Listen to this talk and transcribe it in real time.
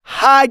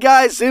Hi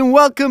guys, and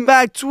welcome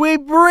back to a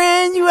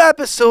brand new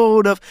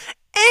episode of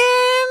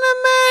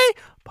Anime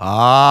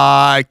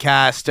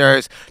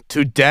Podcasters.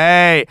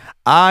 Today,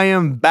 I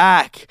am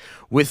back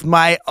with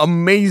my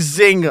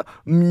amazing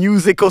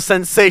musical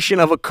sensation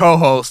of a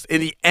co-host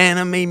in the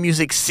anime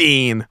music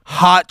scene,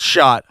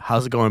 Hotshot.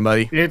 How's it going,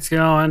 buddy? It's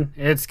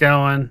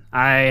going.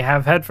 I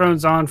have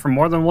headphones on for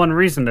more than one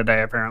reason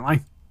today,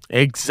 apparently.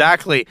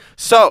 Exactly.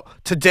 So,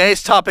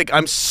 today's topic,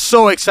 I'm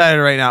so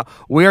excited right now.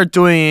 We are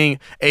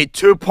doing a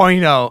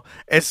 2.0.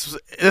 This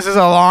is a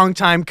long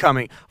time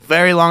coming.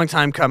 Very long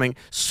time coming.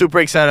 Super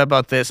excited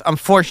about this.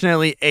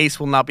 Unfortunately, Ace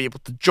will not be able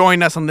to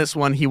join us on this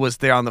one. He was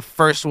there on the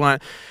first one.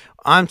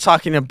 I'm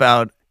talking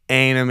about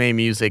Anime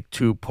Music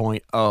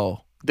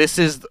 2.0. This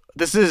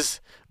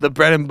is the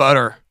bread and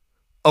butter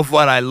of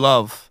what I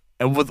love.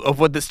 And of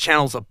what this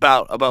channel's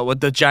about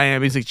what the Giant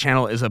Music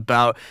channel is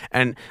about.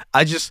 And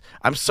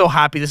I'm so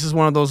happy. This is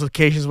one of those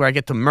occasions where I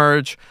get to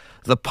merge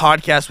the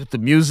podcast with the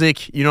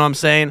music, you know what I'm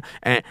saying?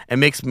 And it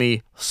makes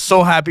me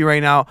so happy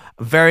right now.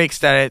 Very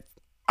ecstatic.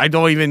 I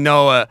don't even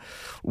know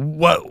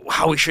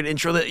how we should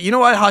intro this. You know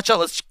what, Hotshot?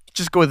 Let's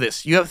just go with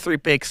this. You have 3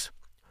 picks.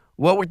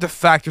 What were the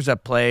factors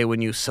at play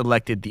when you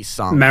selected these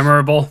songs?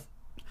 Memorable.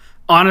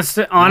 Honest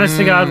to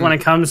God, when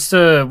it comes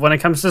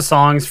to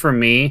songs for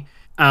me,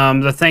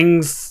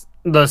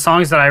 the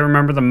songs that I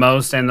remember the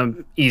most and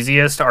the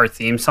easiest are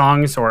theme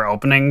songs or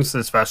openings,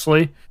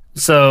 especially.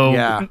 So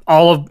yeah.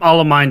 all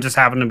of mine just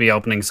happen to be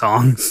opening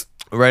songs.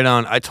 Right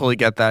on. I totally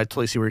get that. I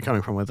totally see where you're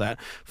coming from with that.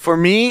 For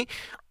me,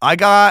 I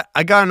got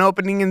an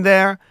opening in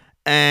there,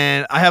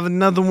 and I have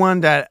another one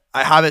that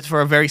I have it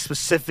for a very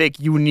specific,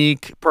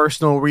 unique,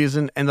 personal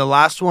reason. And the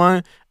last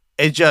one,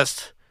 it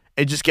just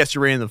gets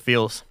you right in the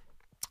feels.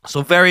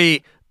 So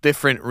very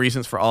different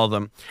reasons for all of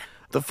them.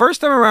 The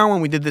first time around when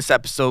we did this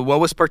episode,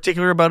 what was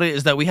particular about it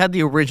is that we had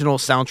the original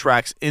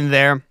soundtracks in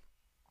there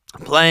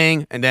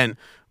playing, and then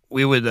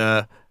we would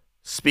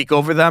speak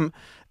over them.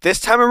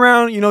 This time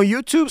around,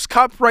 YouTube's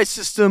copyright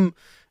system,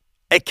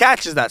 it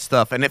catches that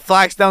stuff, and it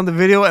flags down the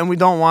video, and we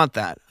don't want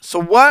that.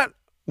 So what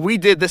we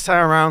did this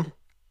time around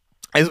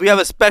is we have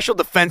a special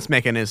defense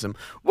mechanism.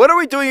 What are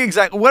we doing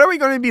exactly? What are we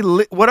going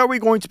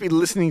to be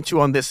listening to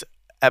on this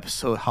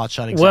episode,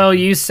 Hotshot? Exactly? Well,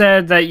 you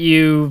said that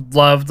you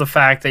love the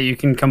fact that you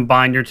can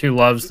combine your two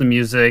loves, the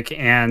music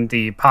and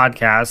the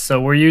podcast. So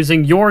we're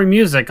using your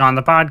music on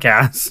the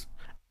podcast.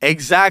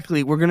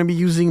 Exactly. We're going to be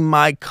using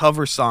my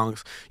cover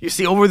songs. You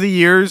see, over the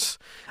years,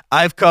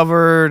 I've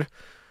covered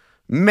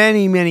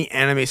many, many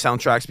anime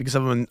soundtracks because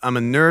I'm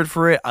a nerd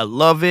for it. I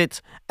love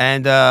it.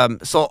 And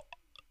so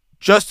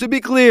just to be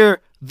clear,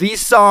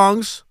 these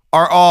songs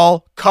are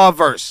all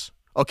covers.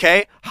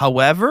 Okay?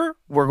 However,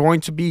 we're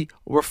going to be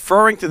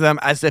referring to them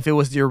as if it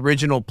was the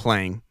original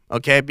playing.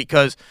 Okay?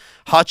 Because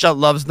Hotshot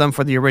loves them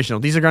for the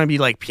original. These are going to be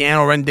like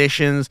piano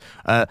renditions,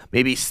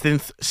 maybe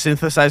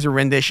synthesizer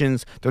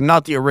renditions. They're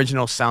not the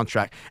original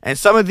soundtrack. And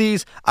some of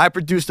these, I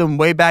produced them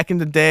way back in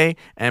the day,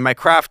 and my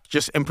craft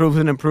just improves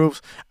and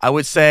improves. I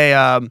would say,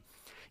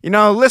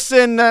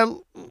 listen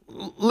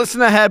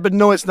ahead, but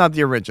no, it's not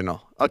the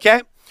original.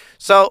 Okay?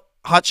 So,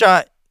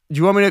 Hotshot, do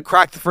you want me to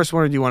crack the first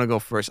one, or do you want to go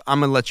first? I'm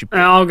going to let you pick.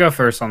 I'll go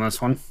first on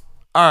this one.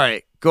 All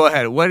right, go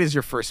ahead. What is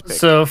your first pick?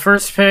 So,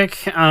 first pick,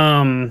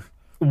 one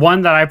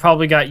that I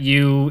probably got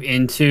you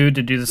into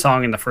to do the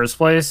song in the first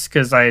place,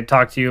 because I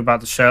talked to you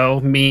about the show.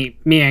 Me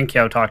and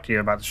Kyo talked to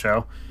you about the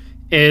show,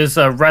 is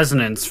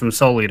Resonance from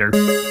Soul Eater.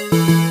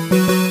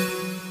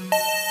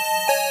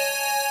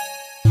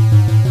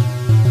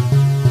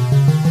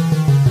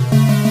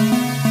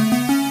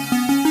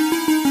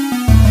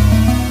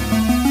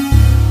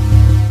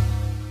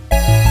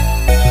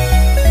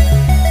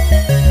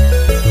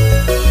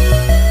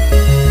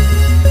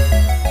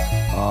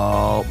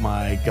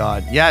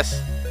 God,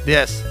 yes,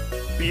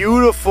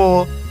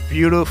 beautiful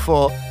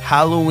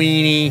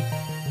Halloweeny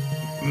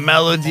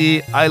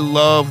melody. I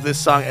love this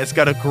song. It's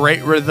got a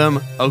great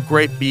rhythm, a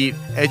great beat.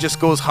 It just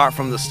goes hard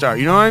from the start.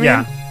 You know what I mean?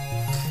 Yeah,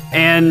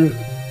 and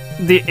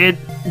it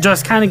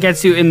just kind of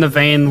gets you in the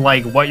vein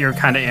like what you're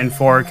kind of in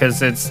for,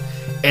 because it's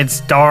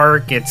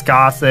dark, it's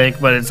gothic,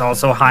 but it's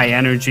also high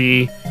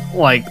energy.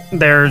 Like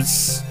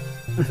there's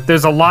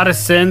a lot of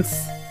synth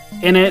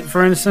in it.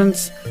 For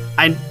instance,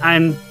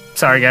 I'm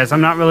sorry, guys.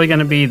 I'm not really going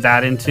to be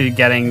that into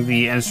getting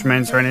the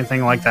instruments or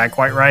anything like that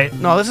quite right.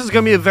 No, this is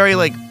going to be a very,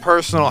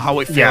 personal how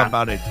we feel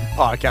about it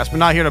podcast. We're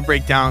not here to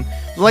break down.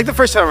 Like the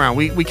first time around,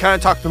 we kind of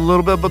talked a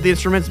little bit about the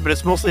instruments, but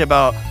it's mostly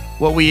about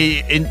what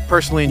we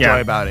personally enjoy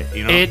about it,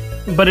 you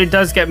know? But it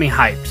does get me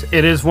hyped.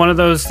 It is one of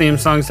those theme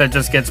songs that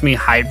just gets me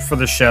hyped for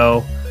the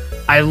show.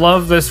 I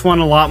love this one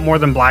a lot more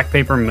than Black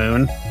Paper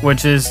Moon,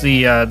 which is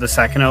the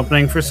second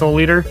opening for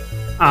Soul Eater.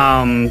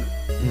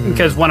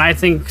 Because when I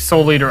think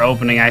Soul Eater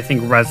opening, I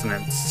think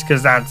Resonance,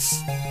 because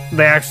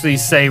they actually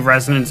say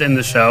Resonance in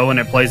the show, and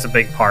it plays a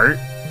big part.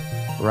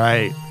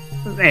 Right.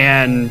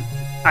 And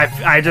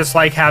I just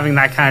like having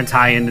that kind of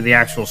tie into the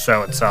actual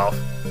show itself.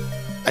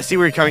 I see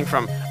where you're coming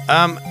from.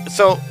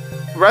 So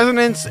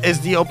Resonance is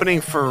the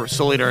opening for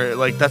Soul Eater.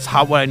 Like, that's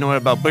what I know it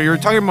about. But you're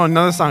talking about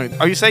another song.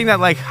 Are you saying that,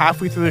 like,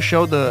 halfway through the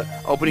show, the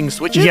opening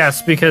switches?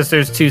 Yes, because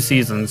there's 2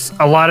 seasons.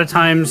 A lot of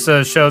times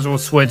shows will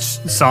switch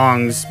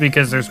songs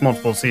because there's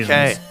multiple seasons.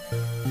 Okay.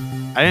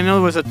 I didn't know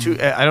it was a 2.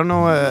 I don't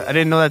know. I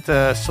didn't know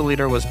that Soul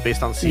Eater was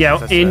based on seasons. Yeah,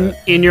 That's,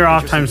 in your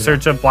off time,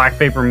 search up Black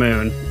Paper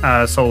Moon,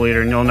 Soul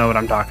Eater, and you'll know what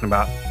I'm talking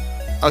about.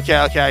 Okay,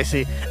 I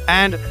see.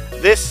 And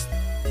this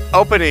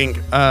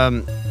opening,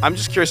 I'm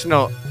just curious to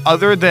know,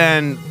 other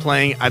than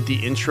playing at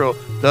the intro,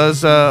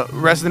 does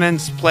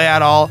Resonance play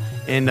at all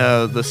in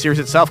the series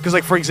itself? Because,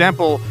 like, for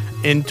example,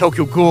 in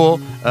Tokyo Ghoul,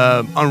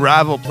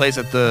 Unravel plays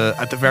at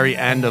the very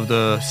end of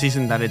the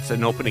season that it's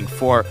an opening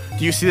for.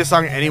 Do you see this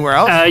song anywhere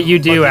else? You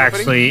do,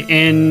 actually.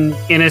 In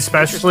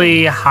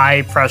especially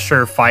high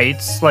pressure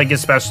fights, like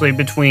especially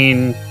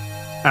between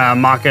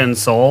Maka and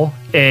Soul,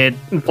 it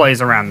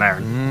plays around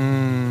there.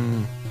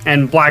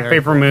 And Black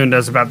Paper Moon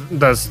does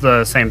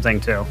the same thing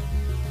too.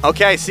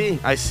 Okay, I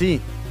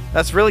see.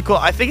 That's really cool.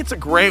 I think it's a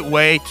great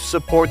way to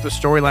support the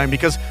storyline,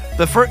 because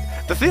the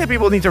thing that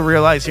people need to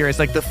realize here is,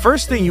 like, the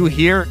first thing you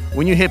hear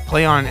when you hit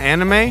play on an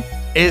anime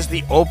is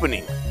the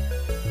opening.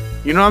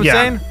 You know what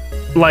I'm saying?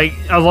 Like,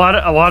 a lot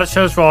of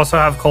shows will also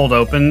have cold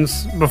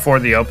opens before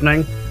the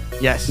opening.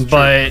 Yes, true.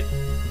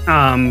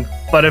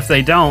 But if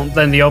they don't,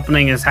 then the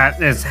opening has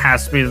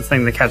to be the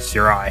thing that catches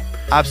your eye.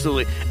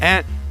 Absolutely.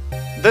 And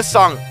this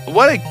song,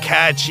 what a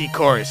catchy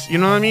chorus. You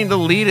know what I mean? The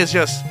lead is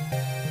just,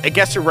 it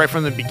gets you right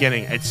from the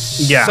beginning. It's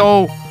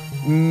so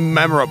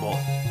memorable.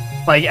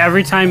 Like,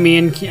 every time me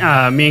and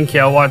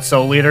Kyo watch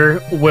Soul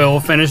Eater, we'll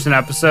finish an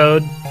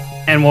episode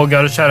and we'll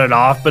go to shut it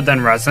off, but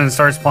then Resonance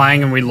starts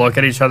playing and we look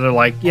at each other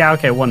like, yeah,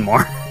 okay, one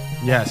more.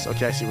 Yes,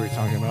 okay, I see what you're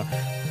talking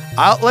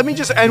about. Let me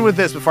just end with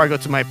this before I go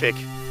to my pick.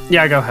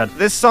 Yeah, go ahead.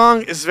 This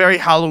song is very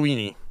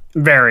Halloween-y.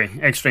 Very,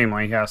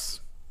 extremely, yes.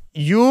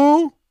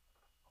 You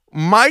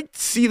might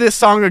see this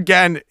song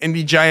again in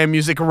the Giant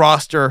Music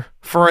roster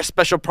for a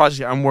special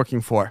project I'm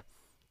working for.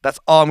 That's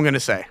all I'm going to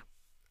say.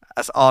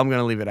 That's all I'm going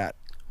to leave it at.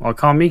 Well,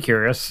 call me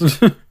curious.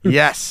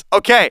 Yes.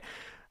 Okay.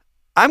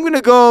 I'm going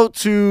to go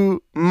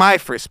to my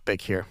first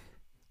pick here.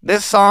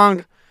 This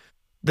song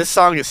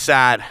is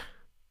sad.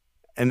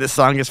 And this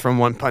song is from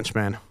One Punch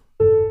Man.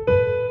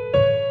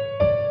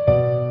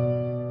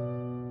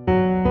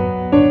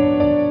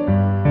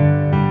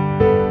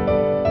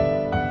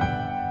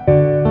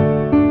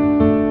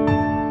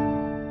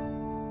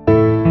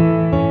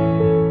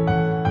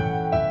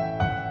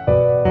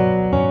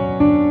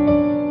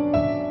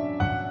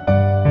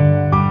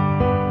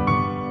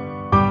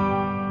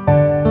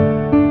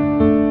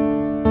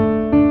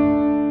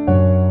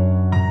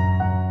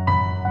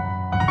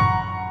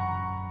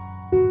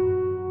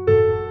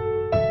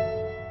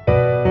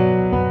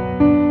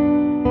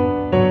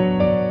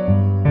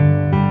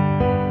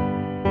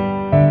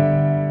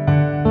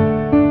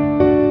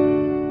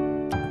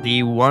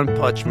 The One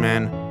Punch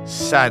Man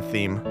sad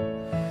theme.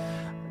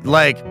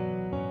 Like,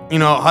 you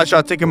know,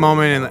 Hotshot, take a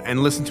moment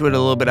and listen to it a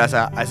little bit as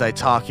I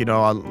talk. You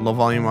know, low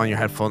volume on your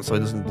headphones so it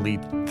doesn't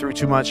bleed through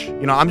too much.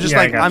 You know, I'm just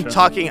I'm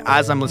talking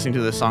as I'm listening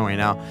to this song right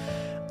now.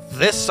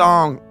 This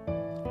song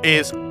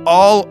is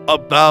all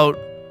about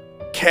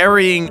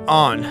carrying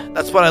on.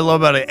 That's what I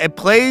love about it. It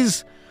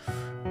plays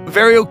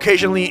very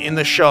occasionally in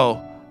the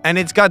show, and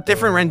it's got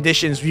different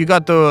renditions. You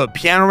got the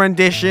piano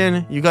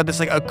rendition, you got this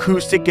like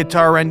acoustic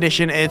guitar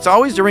rendition, and it's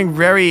always during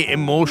very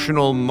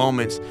emotional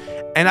moments.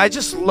 And I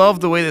just love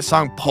the way this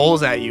song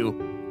pulls at you.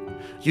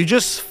 You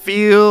just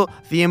feel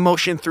the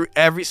emotion through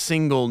every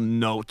single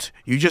note.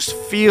 You just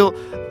feel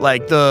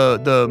like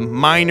the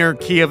minor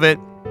key of it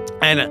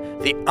and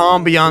the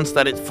ambiance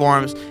that it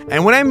forms.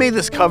 And when I made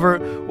this cover,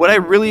 what I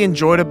really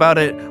enjoyed about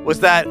it was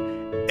that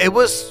it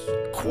was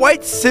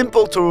quite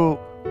simple to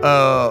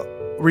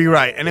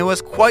rewrite, and it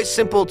was quite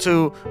simple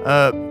to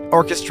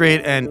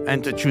orchestrate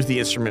and to choose the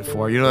instrument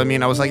for. You know what I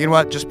mean? I was like, you know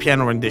what? Just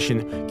piano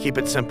rendition. Keep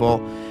it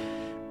simple.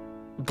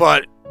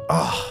 But,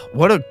 oh,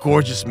 what a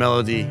gorgeous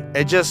melody.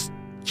 It just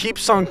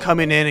keeps on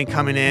coming in,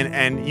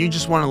 and you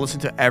just want to listen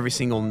to every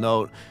single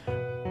note.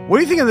 What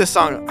do you think of this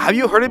song? Have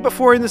you heard it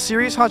before in the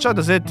series, Hotshot?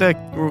 Does it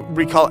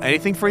recall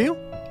anything for you?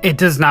 It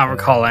does not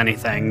recall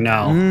anything,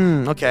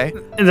 no. Okay.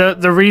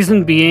 The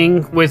reason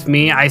being, with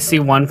me, I see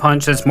One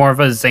Punch as more of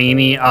a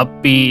zany,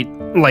 upbeat,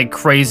 like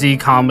crazy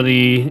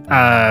comedy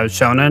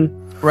shonen.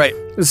 Right.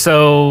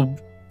 So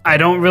I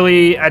don't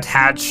really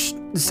attach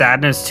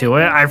sadness to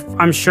it.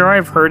 I'm sure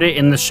I've heard it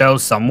in the show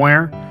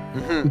somewhere,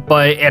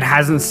 but it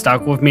hasn't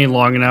stuck with me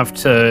long enough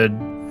to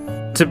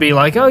be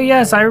like, oh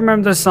yes, I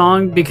remember the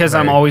song, because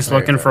I'm always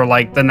looking for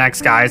like the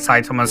next guy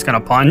Saitama's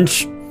gonna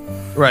punch.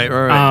 Right.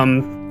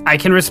 I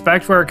can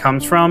respect where it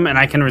comes from, and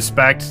I can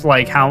respect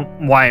like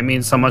why it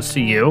means so much to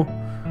you,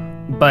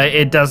 but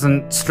it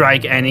doesn't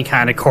strike any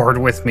kind of chord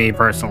with me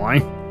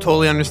personally.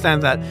 Totally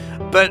understand that.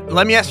 But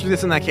let me ask you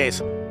this in that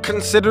case.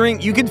 Considering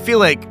you can feel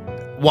like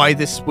why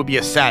this would be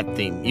a sad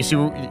theme. You see,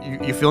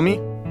 you feel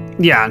me?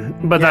 Yeah,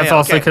 but that's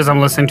also because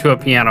I'm listening to a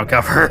piano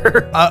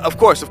cover. Of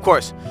course.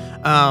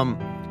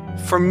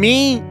 For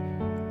me,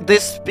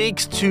 this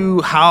speaks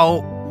to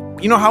how,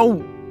 you know,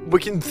 how we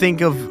can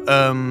think of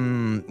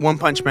One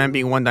Punch Man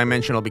being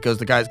one-dimensional because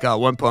the guy's got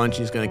one punch,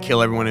 he's gonna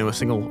kill everyone in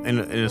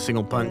a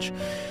single punch.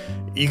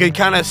 You can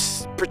kind of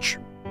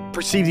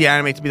perceive the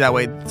anime to be that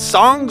way.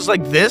 Songs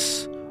like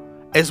this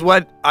is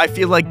what I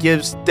feel like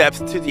gives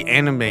depth to the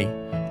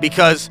anime,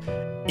 because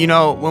you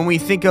know, when we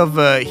think of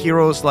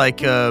heroes like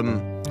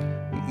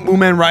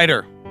Moomin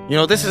Rider, you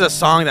know, this is a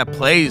song that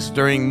plays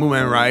during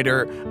Moomin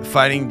Rider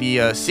fighting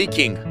the Sea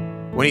King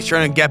when he's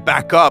trying to get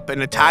back up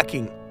and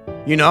attacking,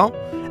 you know,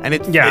 and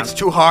it's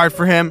too hard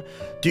for him.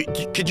 Do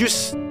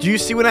you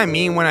see what I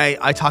mean when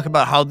I talk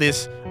about how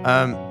this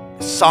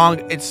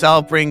song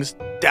itself brings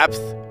depth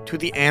to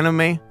the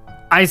anime?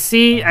 I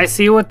see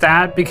with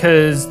that,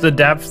 because the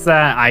depth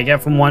that I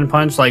get from One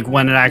Punch, like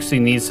when it actually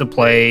needs to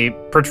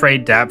portray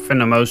depth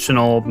and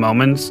emotional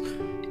moments,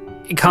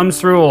 it comes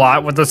through a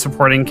lot with the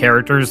supporting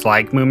characters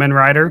like Moomin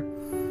Rider.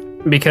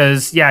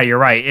 Because, yeah, you're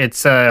right,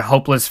 it's a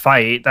hopeless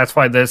fight. That's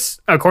why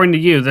according to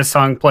you, this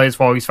song plays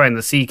while he's fighting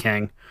the Sea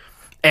King.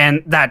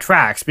 And that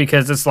tracks,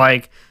 because it's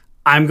like,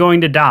 I'm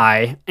going to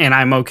die, and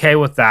I'm okay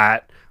with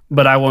that,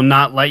 but I will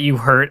not let you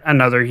hurt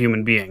another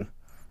human being.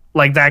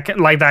 Like that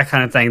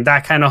kind of thing.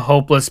 That kind of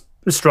hopeless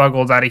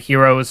struggle that a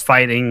hero is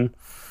fighting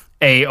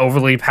a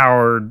overly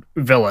powered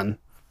villain.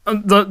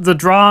 The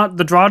draw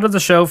to the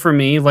show for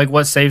me, like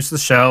what saves the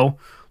show,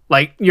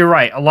 like you're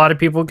right. A lot of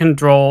people can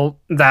draw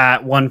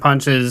that One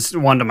Punch is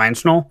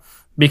one-dimensional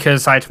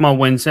because Saitama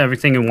wins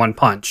everything in one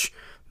punch.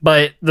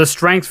 But the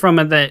strength from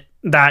it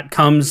that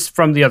comes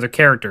from the other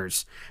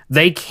characters.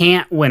 They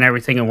can't win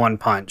everything in one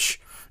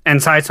punch, and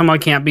Saitama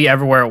can't be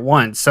everywhere at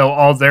once. So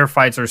all their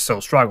fights are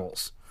still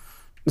struggles.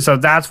 So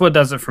that's what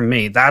does it for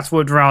me. That's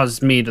what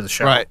draws me to the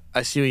show. Right.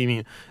 I see what you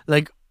mean.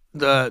 Like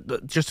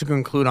the just to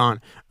conclude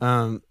on,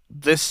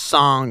 this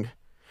song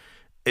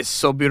is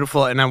so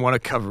beautiful, and I want to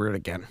cover it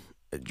again.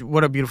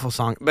 What a beautiful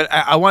song. But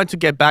I wanted to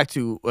get back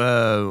to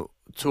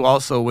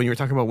also when you were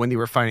talking about when they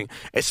were fighting,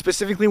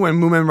 specifically when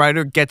Moomin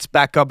Rider gets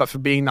back up after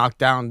being knocked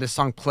down. This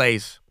song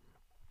plays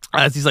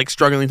as he's like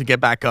struggling to get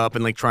back up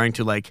and like trying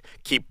to like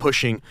keep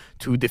pushing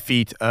to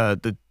defeat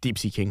the Deep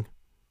Sea King.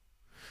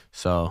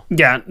 So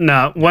yeah,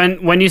 no.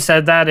 When you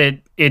said that,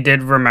 it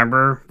did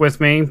remember with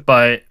me,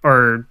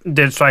 or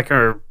did strike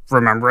a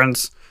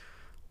remembrance.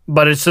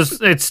 But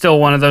it's still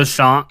one of those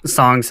songs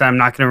that I'm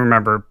not going to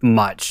remember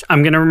much.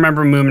 I'm going to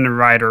remember Moomin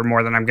Rider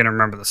more than I'm going to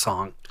remember the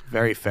song.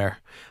 Very fair.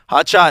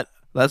 Hotshot,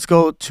 let's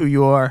go to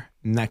your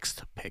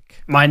next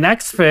pick. My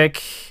next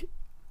pick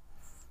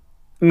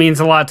means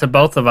a lot to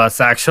both of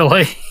us,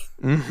 actually.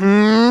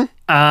 Mm-hmm.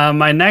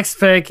 My next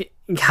pick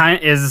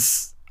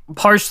is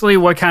partially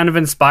what kind of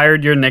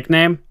inspired your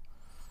nickname.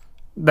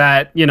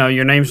 That, you know,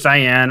 your name's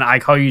Diane, I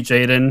call you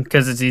Jaden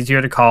because it's easier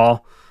to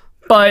call.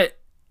 But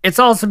it's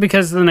also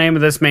because of the name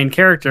of this main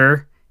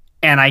character,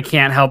 and I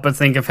can't help but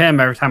think of him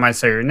every time I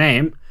say your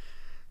name.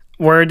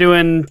 We're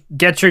doing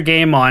Get Your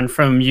Game On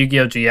from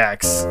Yu-Gi-Oh!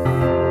 GX.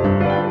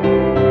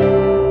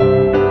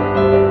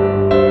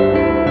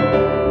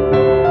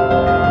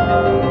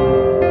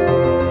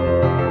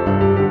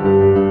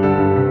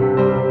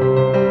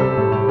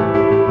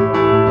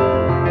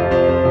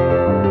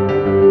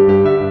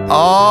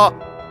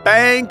 Oh,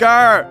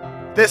 banger!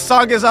 This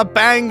song is a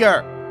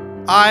banger.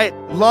 I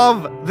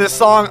love this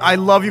song. I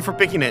love you for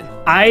picking it.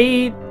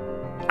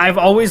 I've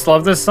always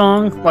loved this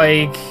song.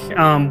 Like,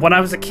 when I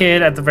was a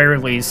kid, at the very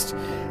least,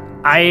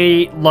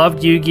 I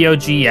loved Yu-Gi-Oh!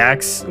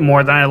 GX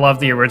more than I loved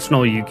the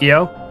original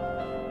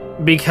Yu-Gi-Oh!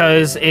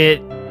 Because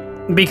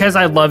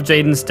I love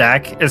Jaden's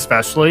deck,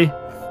 especially,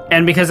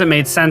 and because it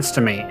made sense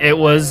to me. It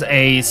was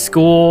a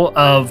school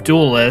of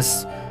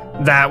duelists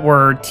that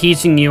were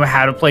teaching you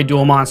how to play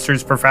duel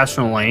monsters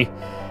professionally,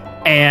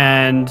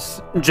 and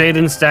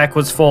Jaden's deck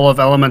was full of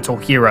elemental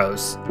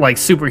heroes, like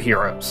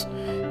superheroes.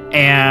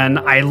 And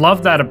I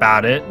love that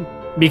about it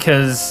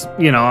because,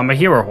 you know, I'm a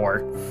hero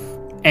whore.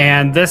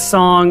 And this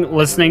song,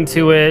 listening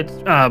to it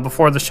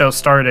before the show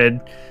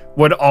started,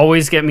 would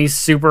always get me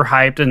super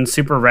hyped and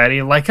super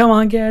ready. Like, come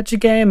on, get your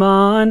game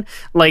on.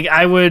 Like,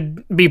 I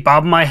would be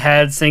bobbing my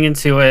head singing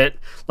to it.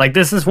 Like,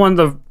 this is one of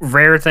the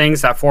rare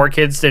things that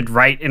 4Kids did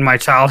right in my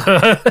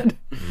childhood.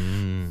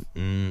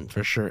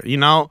 For sure. You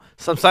know,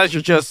 sometimes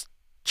you're just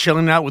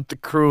chilling out with the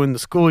crew in the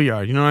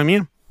schoolyard. You know what I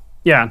mean?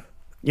 Yeah.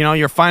 You know,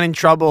 you're finding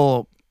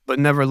trouble, but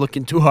never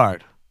looking too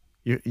hard.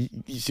 You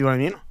see what I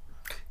mean?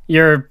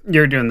 You're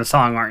doing the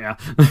song, aren't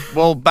you?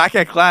 Well, back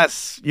at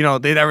class, you know,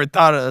 they never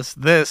taught us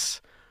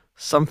this.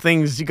 Some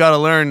things you gotta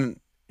learn,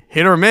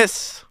 hit or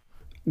miss.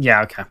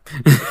 Yeah, okay.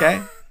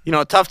 Okay? You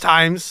know, tough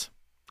times,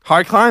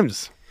 hard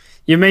climbs.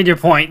 You made your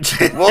point.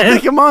 We'll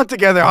take them on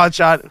together,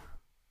 Hotshot.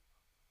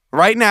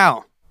 Right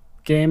now.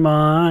 Game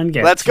on.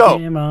 Let's go.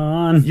 Game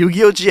on.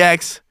 Yu-Gi-Oh!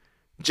 GX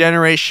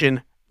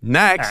Generation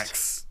Next.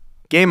 X.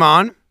 Game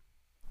on.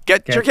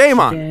 Get your game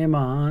on. Game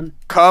on.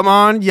 Come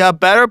on, you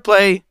better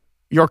play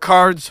your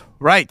cards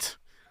right.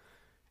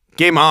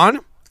 Game on.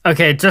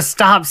 Okay, just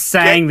stop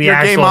saying the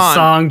actual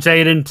song,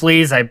 Jaden,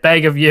 please. I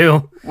beg of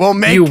you. We'll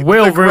make you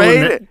will the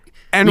grade ruin it.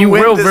 And you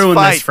win will this ruin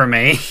fight. this for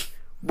me.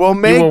 We'll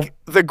make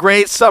the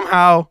grade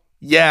somehow.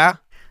 Yeah.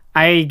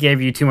 I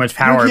gave you too much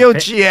power. Yu-Gi-Oh!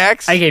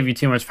 GX. I gave you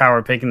too much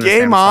power picking the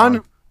Game same on.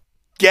 song.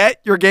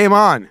 Get your game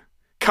on.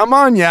 Come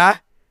on, yeah.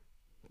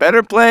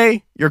 Better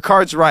play your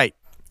cards right.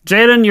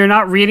 Jaden, you're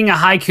not reading a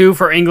haiku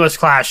for English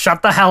class.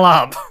 Shut the hell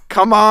up.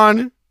 Come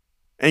on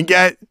and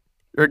get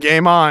your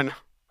game on.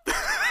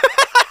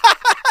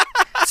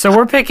 So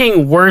we're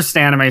picking worst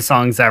anime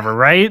songs ever,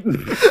 right?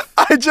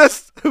 I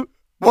just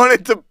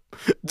wanted to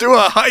do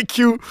a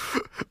haiku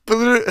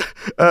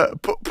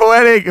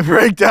poetic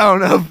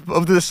breakdown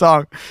of this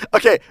song.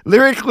 Okay,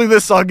 lyrically,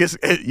 this song is,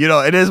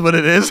 it is what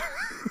it is.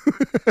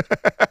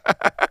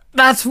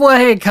 That's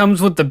why it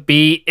comes with the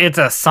beat. It's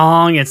a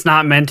song. It's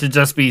not meant to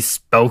just be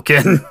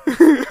spoken.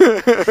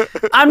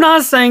 I'm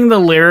not saying the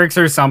lyrics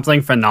are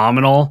something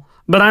phenomenal,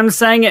 but I'm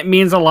saying it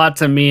means a lot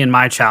to me in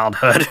my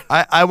childhood.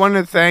 I want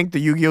to thank the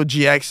Yu-Gi-Oh!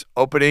 GX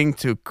opening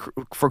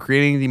for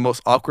creating the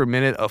most awkward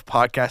minute of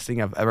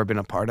podcasting I've ever been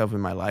a part of in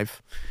my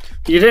life.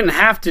 You didn't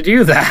have to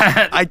do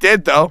that. I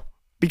did, though,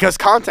 because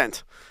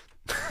content.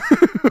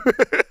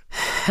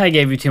 I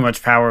gave you too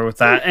much power with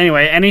that.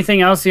 Anyway,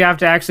 anything else you have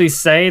to actually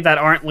say that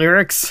aren't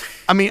lyrics?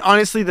 I mean,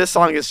 honestly, this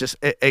song is just,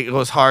 it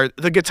goes hard.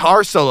 The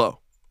guitar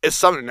solo is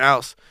something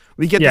else.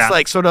 We get this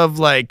like sort of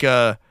like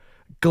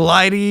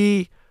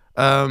glidey,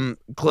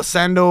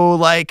 glissando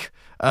like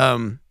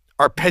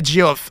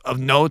arpeggio of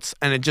notes,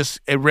 and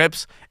it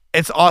rips.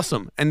 It's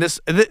awesome. And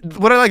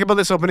what I like about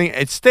this opening,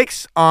 it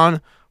sticks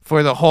on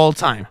for the whole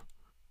time.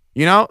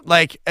 You know,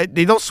 like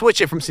they don't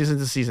switch it from season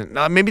to season.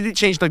 Now, maybe they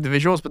change like the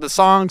visuals, but the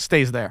song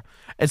stays there.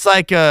 It's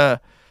like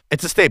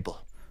it's a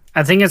staple.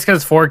 I think it's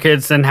because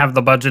 4Kids didn't have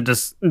the budget to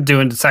do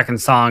a second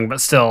song,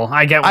 but still,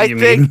 I get what you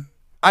mean.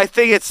 I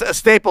think it's a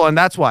staple, and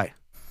that's why.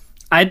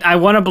 I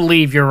want to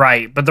believe you're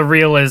right, but the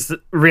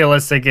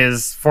realistic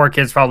is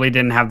 4Kids probably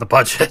didn't have the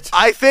budget.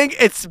 I think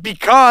it's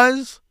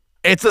because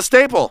it's a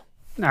staple.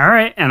 All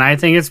right, and I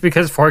think it's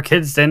because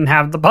 4Kids didn't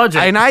have the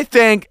budget. And I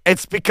think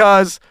it's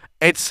because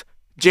it's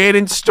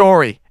Jaden's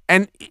story.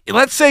 And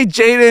let's say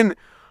Jaden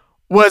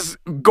was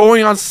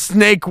going on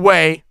Snake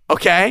Way,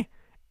 okay?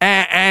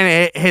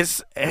 And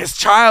his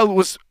child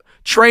was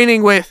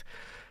training with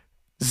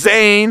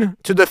Zane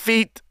to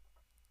defeat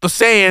the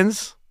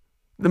Saiyans.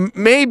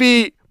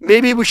 Maybe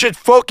we should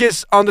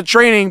focus on the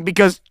training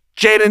because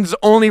Jaden's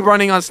only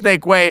running on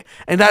Snake Way,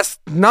 and that's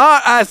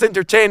not as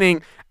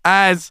entertaining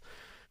as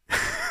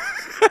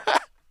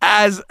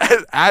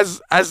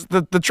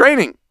the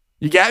training.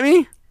 You get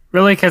me?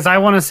 Really? Because I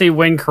want to see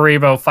Win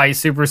Karibo fight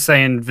Super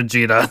Saiyan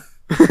Vegeta.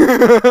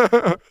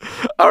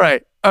 All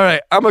right.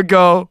 I'm going to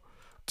go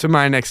to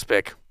my next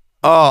pick.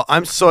 Oh,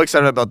 I'm so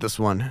excited about this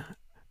one.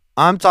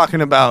 I'm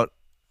talking about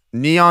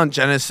Neon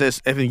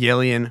Genesis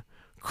Evangelion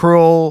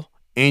Cruel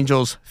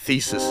Angel's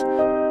Thesis.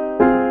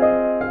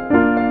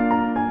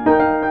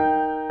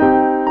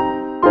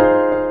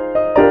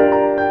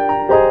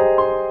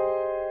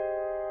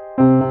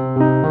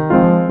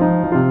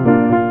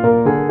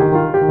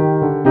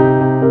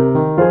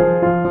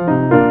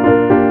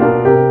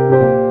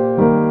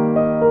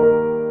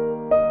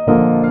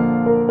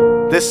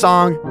 This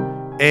song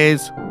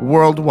is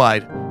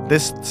worldwide.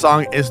 This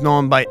song is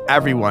known by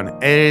everyone.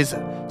 It is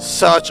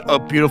such a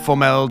beautiful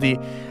melody.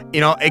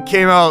 You know, it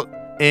came out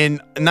in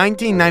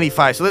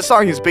 1995, so this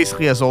song is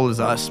basically as old as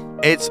us.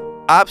 It's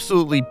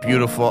absolutely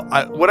beautiful.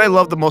 What I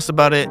love the most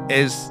about it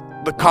is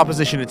the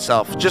composition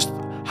itself, just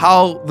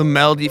how the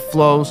melody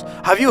flows.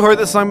 Have you heard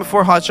this song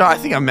before, Hotshot? I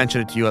think I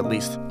mentioned it to you at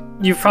least.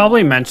 You've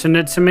probably mentioned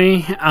it to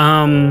me.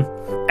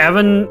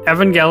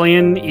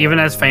 Evangelion, even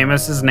as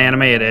famous as an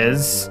anime it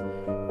is,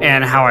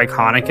 and how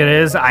iconic it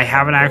is, I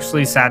haven't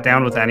actually sat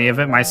down with any of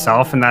it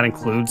myself, and that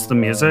includes the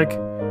music.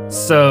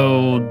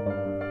 So,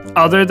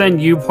 other than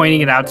you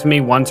pointing it out to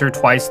me once or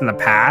twice in the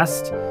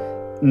past,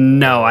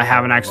 no, I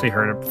haven't actually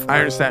heard it before. I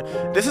understand.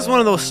 This is one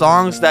of those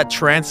songs that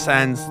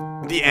transcends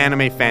the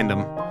anime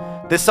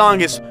fandom. This song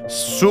is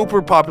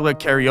super popular at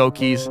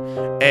karaoke's.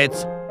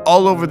 It's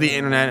all over the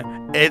internet.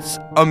 It's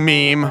a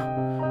meme.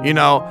 You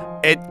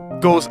know, it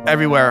goes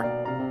everywhere.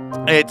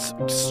 It's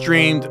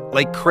streamed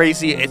like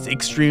crazy. It's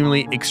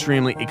extremely,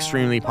 extremely,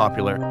 extremely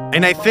popular.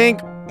 And I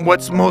think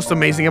what's most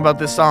amazing about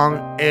this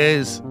song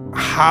is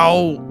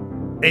how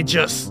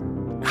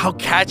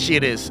catchy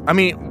it is. I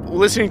mean,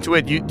 listening to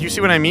it, you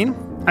see what I mean?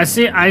 I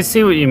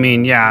see what you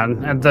mean. Yeah,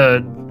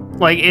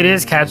 it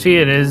is catchy.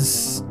 It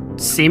is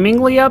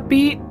seemingly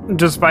upbeat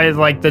just by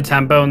like the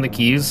tempo and the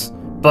keys,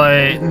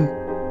 but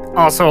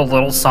also a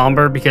little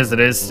somber because it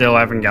is still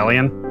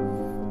Evangelion.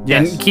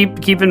 Yes. And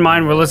keep in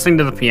mind we're listening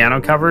to the piano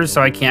covers,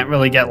 so I can't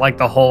really get like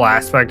the whole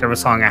aspect of a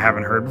song I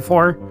haven't heard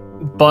before.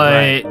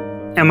 But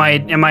am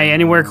I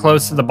anywhere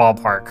close to the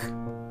ballpark?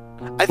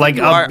 Like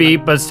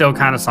upbeat but still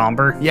kind of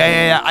somber?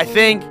 Yeah. I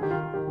think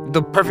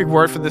the perfect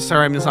word for this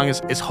song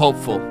is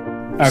hopeful.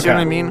 You see what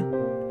I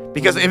mean?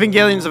 Because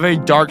Evangelion is a very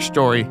dark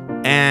story,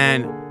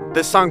 and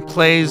this song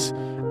plays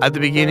at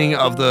the beginning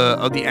of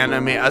the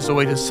anime as a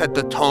way to set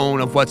the tone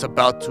of what's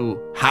about to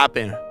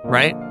happen,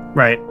 right?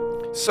 Right.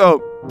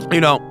 So, you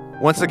know,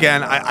 once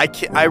again,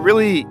 I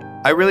really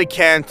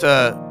can't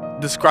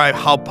describe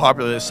how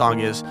popular this song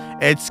is.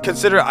 It's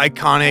considered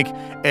iconic.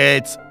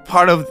 It's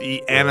part of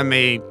the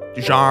anime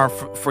genre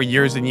for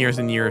years and years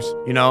and years.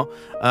 You know,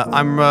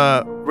 I'm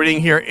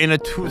reading here in a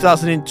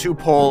 2002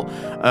 poll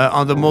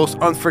on the most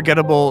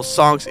unforgettable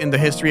songs in the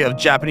history of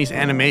Japanese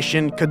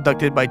animation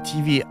conducted by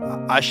TV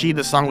Ashi.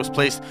 The song was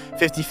placed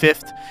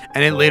 55th,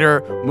 and it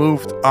later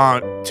moved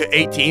on to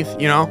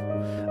 18th. You know.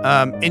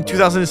 In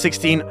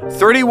 2016,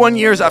 31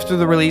 years after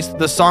the release,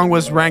 the song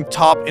was ranked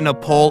top in a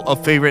poll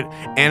of favorite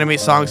anime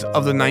songs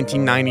of the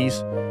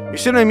 1990s. You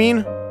see what I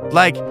mean?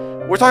 Like,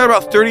 we're talking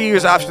about 30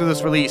 years after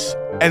this release,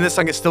 and this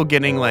song is still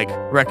getting, like,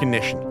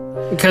 recognition.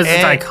 Because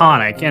it's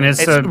iconic, and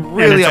it's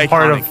really a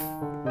part of,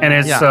 iconic. and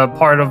it's a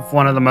part of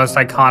one of the most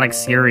iconic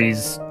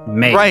series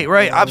made.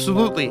 Right,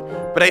 absolutely.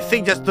 But I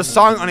think just the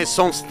song on its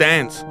own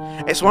stands.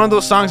 It's one of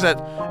those songs that,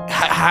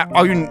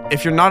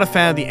 if you're not a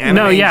fan of the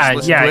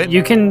anime,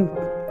 you can.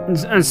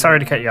 I'm sorry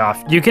to cut you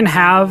off. You can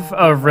have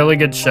a really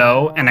good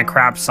show and a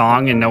crap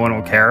song and no one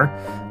will care.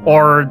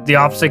 Or the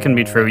opposite can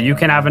be true. You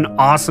can have an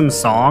awesome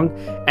song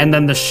and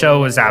then the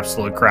show is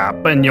absolute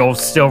crap, and you'll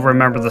still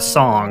remember the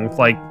song.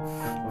 Like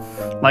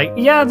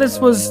yeah, this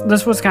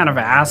was kind of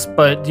ass,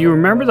 but do you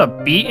remember the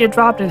beat it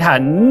dropped? It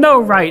had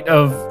no right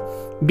of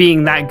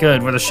being that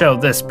good with a show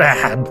this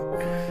bad.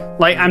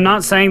 Like, I'm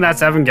not saying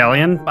that's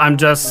Evangelion. I'm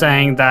just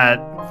saying that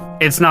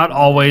it's not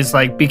always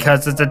like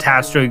because it's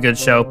attached to a good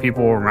show,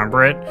 people will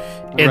remember it.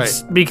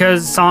 It's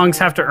because songs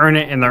have to earn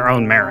it in their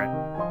own merit.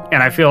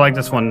 And I feel like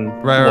this one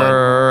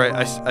Right.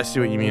 I see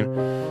what you mean.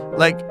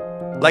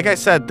 Like I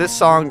said, this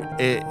song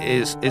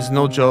is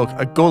no joke.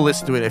 Go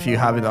listen to it if you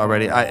haven't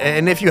already.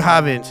 And if you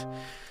haven't,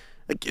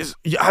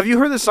 have you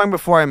heard this song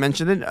before I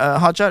mentioned it,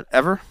 Hotshot,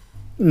 ever?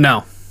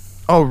 No.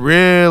 Oh,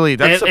 really?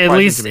 That's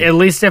surprising to me. At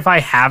least if I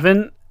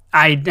haven't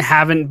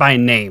by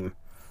name.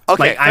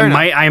 Okay,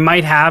 like I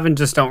might have and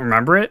just don't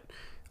remember it,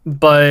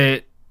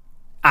 but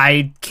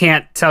I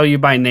can't tell you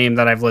by name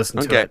that I've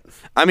listened to it.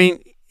 I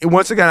mean,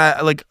 once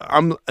again,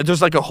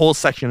 there's like a whole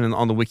section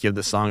on the wiki of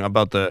this song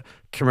about the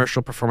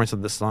commercial performance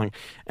of this song,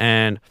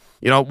 and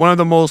you know, one of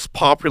the most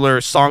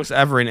popular songs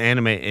ever in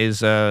anime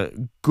is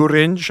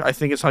Gurinj, I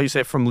think is how you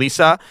say it, from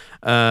Lisa.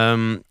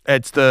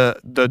 It's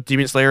the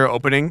Demon Slayer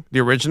opening, the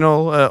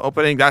original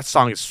opening. That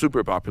song is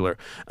super popular,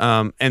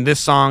 and this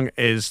song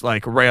is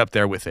like right up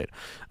there with it.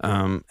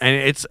 And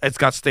it's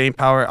got staying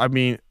power. I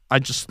mean, I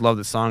just love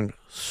this song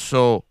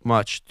so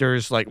much.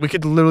 There's like, we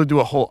could literally do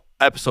a whole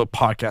episode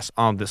podcast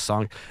on this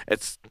song.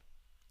 It's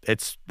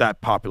that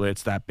popular.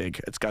 It's that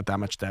big. It's got that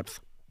much depth.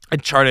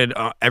 It charted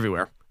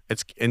everywhere.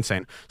 It's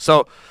insane.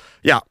 So,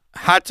 yeah,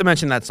 had to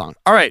mention that song.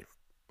 All right,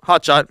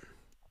 Hotshot,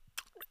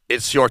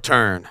 it's your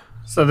turn.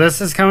 So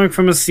this is coming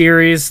from a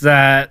series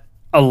that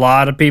a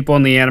lot of people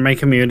in the anime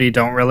community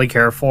don't really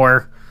care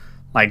for.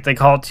 Like, they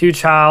call it too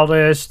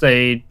childish.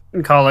 They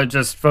call it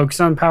just focus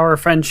on power,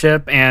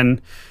 friendship.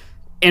 And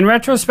in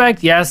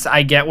retrospect, yes,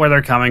 I get where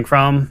they're coming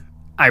from.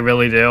 I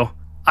really do.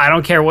 I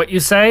don't care what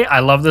you say. I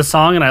love this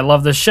song and I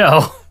love this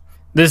show.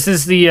 This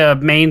is the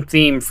main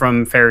theme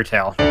from Fairy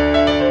Tail.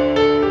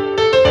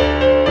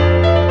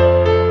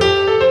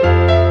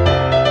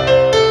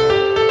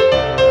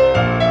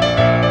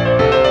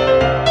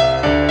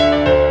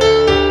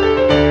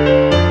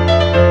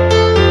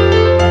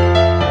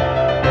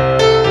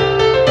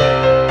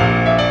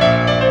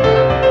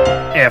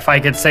 If I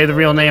could say the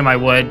real name, I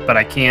would, but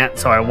I can't,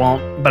 so I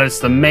won't. But it's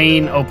the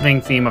main opening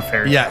theme of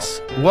Fairy Tail.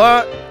 Yes.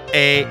 What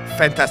a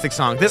fantastic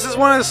song. This is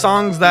one of the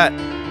songs that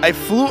I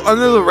flew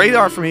under the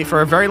radar for me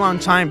for a very long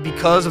time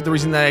because of the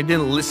reason that I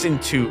didn't listen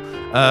to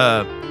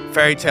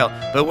Fairy Tail.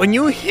 But when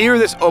you hear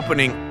this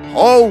opening,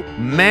 oh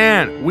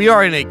man, we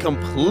are in a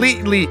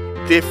completely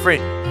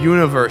different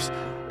universe.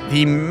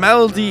 The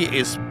melody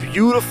is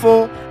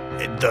beautiful.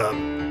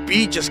 The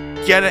beat just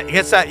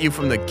gets at you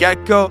from the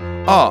get-go.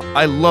 Oh,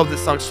 I love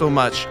this song so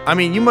much. I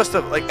mean, you must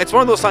have, like, it's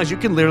one of those songs you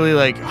can literally,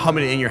 like, hum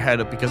it in your head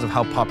because of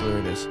how popular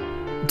it is.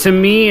 To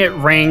me, it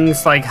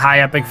rings like high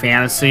epic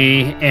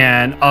fantasy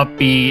and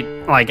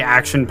upbeat, like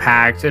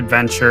action-packed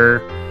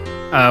adventure,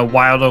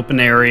 wild open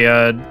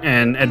area,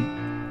 and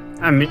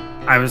I mean,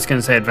 I was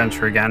gonna say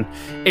adventure again.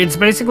 It's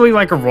basically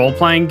like a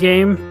role-playing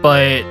game,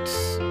 but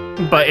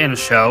in a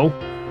show,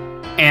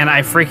 and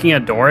I freaking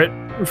adore it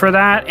for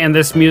that. And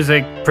this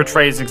music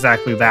portrays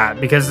exactly that,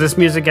 because this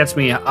music gets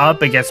me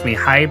up, it gets me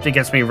hyped, it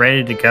gets me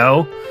ready to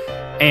go.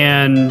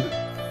 And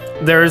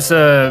there's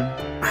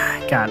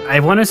I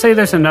want to say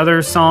there's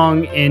another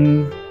song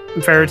in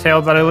Fairy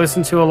Tail that I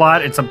listen to a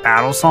lot. It's a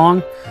battle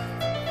song.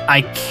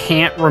 I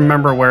can't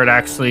remember where it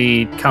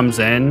actually comes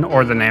in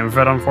or the name of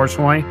it,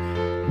 unfortunately.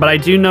 But I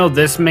do know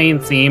this main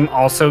theme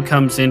also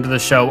comes into the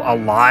show a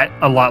lot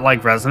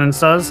like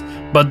Resonance does.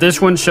 But this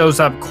one shows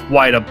up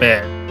quite a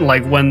bit,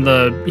 like when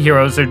the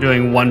heroes are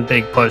doing one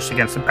big push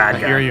against a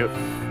bad guy. I hear you.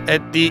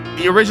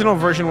 The original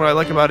version, what I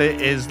like about it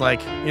is,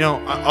 like, you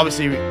know,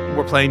 obviously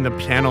we're playing the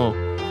piano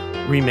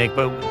remake,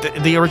 but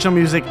the original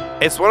music,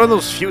 it's one of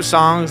those few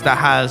songs that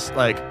has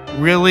like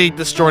really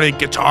distorted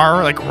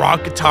guitar, like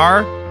rock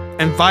guitar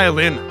and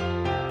violin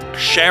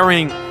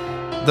sharing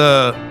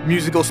the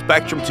musical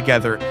spectrum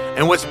together.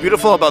 And what's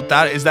beautiful about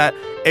that is that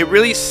it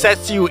really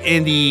sets you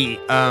in the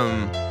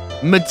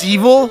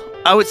medieval,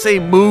 I would say,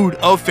 mood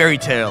of Fairy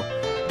Tail.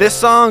 This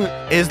song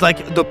is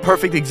like the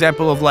perfect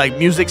example of like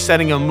music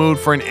setting a mood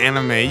for an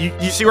anime.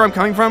 You see where I'm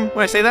coming from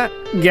when I say that?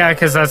 Yeah,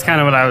 because that's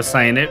kind of what I was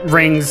saying. It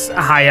rings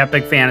high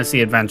epic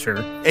fantasy adventure.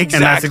 Exactly.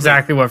 And that's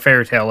exactly what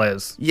Fairy Tail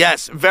is.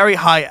 Yes, very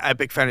high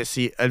epic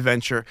fantasy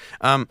adventure.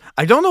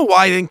 I don't know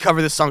why I didn't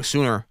cover this song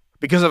sooner,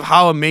 because of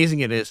how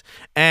amazing it is.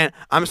 And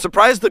I'm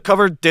surprised the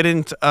cover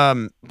didn't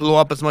blow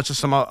up as much as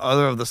some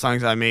other of the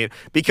songs I made,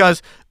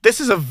 because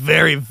this is a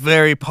very,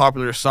 very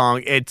popular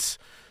song. It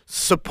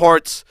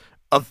supports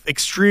an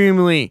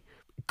extremely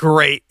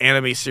great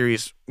anime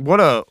series. What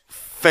a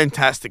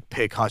fantastic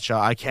pick, Hotshot.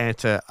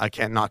 I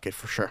can't knock it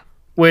for sure.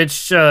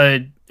 Which,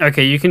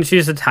 okay, you can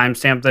choose to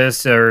timestamp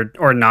this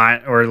or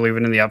not, or leave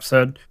it in the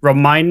episode.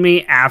 Remind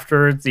me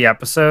after the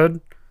episode.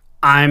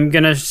 I'm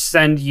going to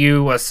send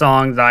you a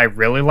song that I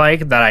really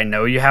like that I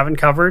know you haven't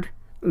covered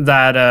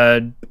that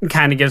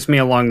kind of gives me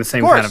along the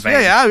same kind of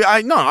vein. Yeah,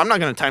 I'm not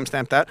going to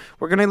timestamp that.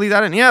 We're going to leave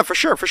that in. Yeah, for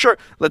sure.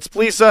 Let's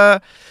please,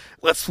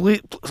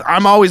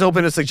 I'm always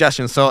open to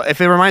suggestions. So if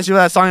it reminds you of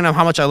that song and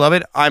how much I love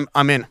it, I'm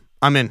in.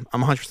 I'm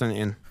 100%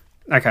 in.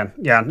 Okay,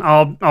 yeah,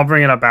 I'll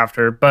bring it up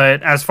after.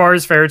 But as far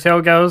as Fairy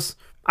Tail goes,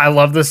 I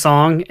love this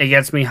song. It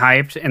gets me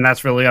hyped, and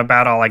that's really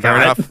about all I got.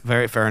 Fair enough.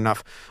 Very fair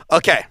enough.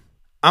 Okay.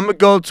 I'm going to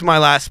go to my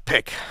last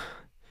pick.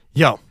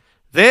 Yo,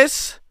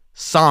 this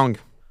song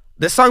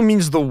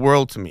means the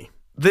world to me.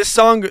 This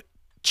song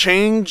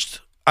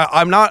changed.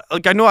 I'm not,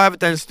 like, I know I have a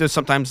tendency to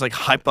sometimes, like,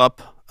 hype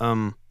up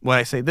what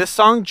I say. This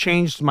song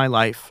changed my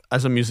life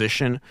as a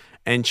musician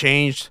and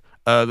changed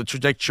the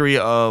trajectory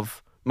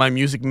of my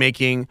music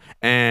making.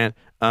 And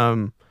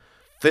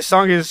this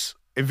song is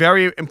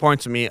very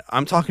important to me.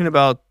 I'm talking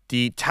about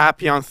the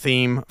Tapion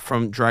theme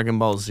from Dragon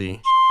Ball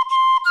Z.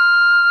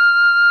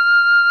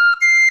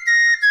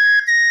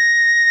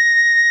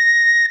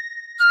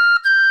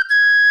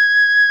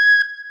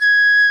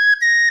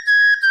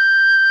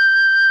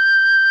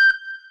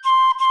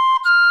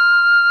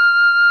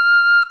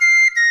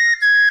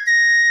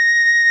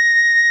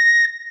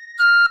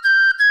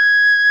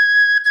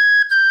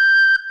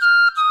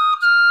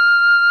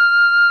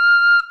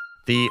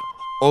 The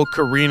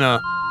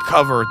Ocarina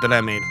cover that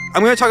I made.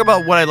 I'm going to talk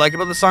about what I like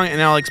about the song, and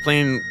then I'll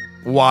explain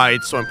why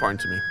it's so important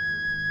to me.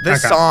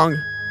 This song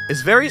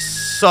is very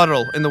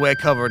subtle in the way I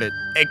covered it.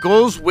 It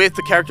goes with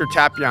the character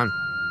Tapion.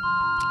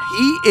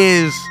 He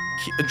is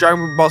a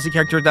Dragon Ball Z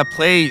character that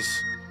plays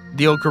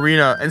the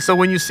Ocarina, and so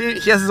when you see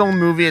it, he has his own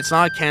movie. It's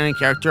not a canon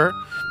character,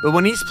 but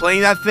when he's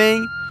playing that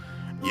thing,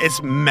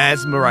 it's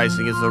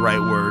mesmerizing is the right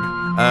word.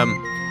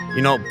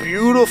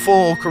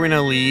 Beautiful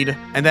Ocarina lead,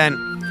 and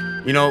then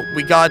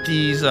we got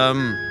these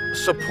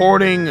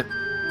supporting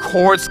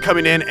chords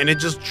coming in, and it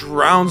just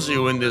drowns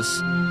you in this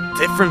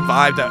different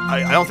vibe that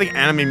I don't think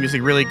anime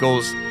music really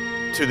goes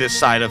to this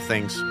side of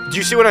things. Do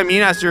you see what I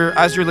mean as you're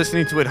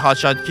listening to it,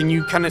 Hotshot? Can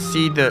you kind of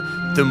see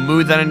the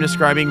mood that I'm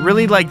describing?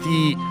 Really, like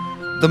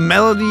the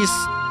melodies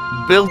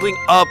building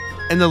up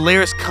and the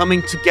layers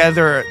coming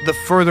together the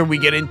further we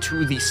get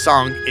into the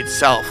song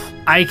itself.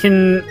 I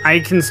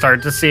can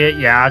start to see it,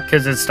 yeah,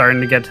 because it's starting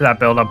to get to that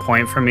build-up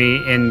point for me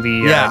in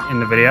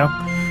the video.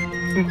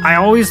 I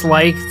always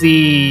like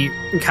the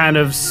kind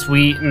of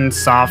sweet and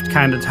soft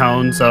kind of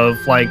tones of,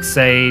 like,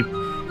 say,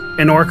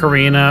 an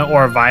ocarina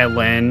or a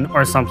violin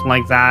or something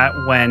like that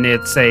when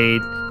it's a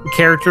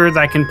character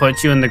that can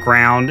put you in the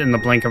ground in the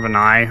blink of an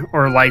eye,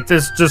 or like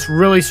this just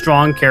really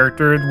strong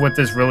character with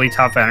this really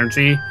tough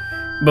energy,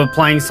 but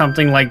playing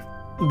something like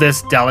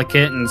this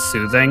delicate and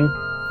soothing.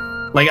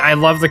 Like, I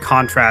love the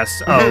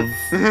contrast of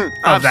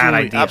that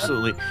idea.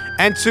 Absolutely.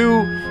 And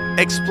to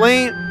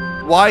explain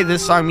why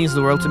this song means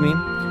the world to me,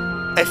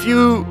 if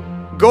you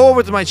go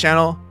over to my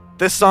channel,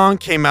 this song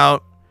came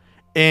out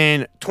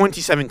in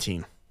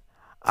 2017.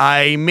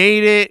 I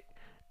made it,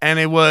 and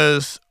it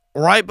was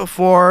right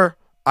before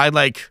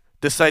I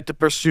decided to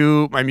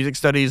pursue my music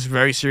studies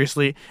very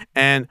seriously.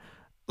 And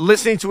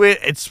listening to it,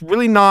 it's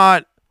really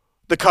not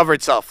the cover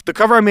itself. The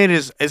cover I made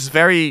is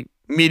very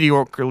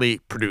mediocrely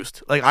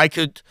produced. Like, I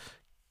could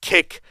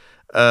kick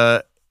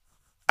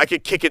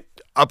it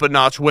up a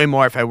notch way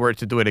more if I were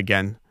to do it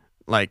again,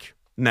 like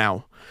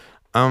now.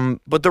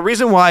 But the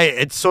reason why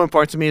it's so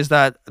important to me is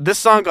that this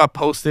song got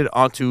posted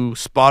onto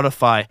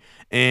Spotify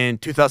in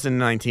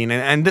 2019,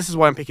 and this is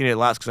why I'm picking it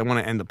last, because I want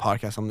to end the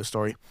podcast on this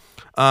story.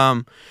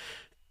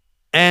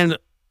 And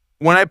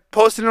when I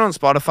posted it on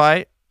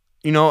Spotify,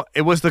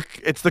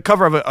 it's the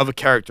cover of a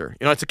character.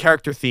 It's a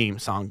character theme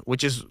song,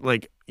 which is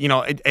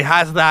it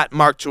has that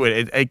mark to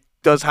it. It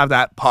does have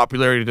that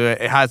popularity to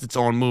it. It has its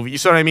own movie. You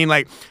see what I mean?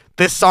 Like,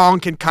 this song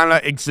can kind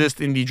of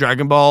exist in the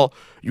Dragon Ball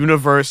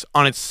universe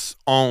on its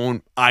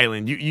own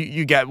island.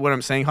 You get what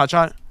I'm saying,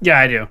 Hotshot? Yeah,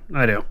 I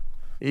do.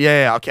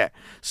 Yeah, okay.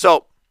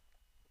 So,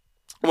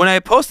 when I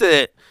posted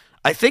it,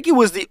 I think it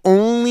was the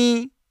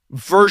only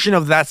version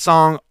of that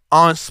song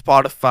on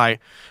Spotify,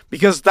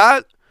 because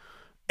that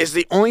is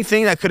the only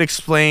thing that could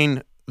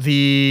explain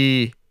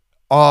the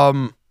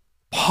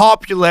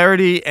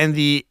popularity and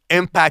the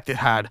impact it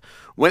had.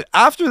 When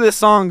after this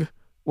song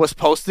was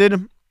posted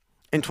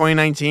in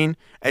 2019,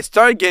 it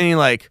started getting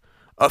like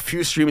a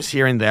few streams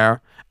here and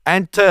there.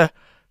 And to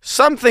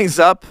sum things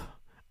up,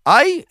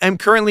 I am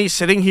currently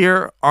sitting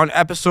here on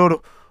episode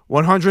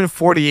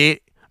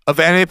 148 of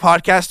Anime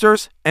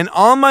Podcasters, and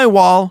on my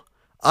wall,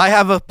 I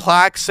have a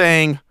plaque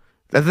saying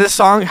that this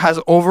song has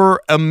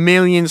over 1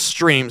 million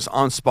streams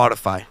on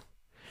Spotify.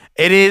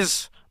 It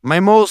is my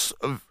most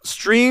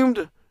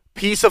streamed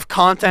piece of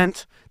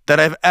content that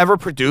I've ever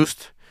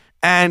produced,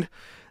 and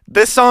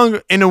this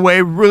song, in a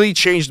way, really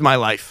changed my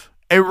life.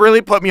 It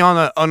really put me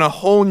on a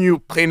whole new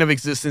plane of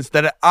existence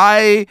that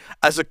I,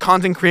 as a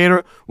content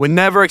creator, would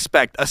never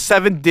expect. A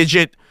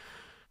 7-digit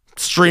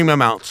stream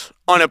amount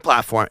on a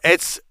platform.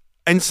 It's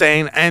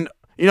insane. And,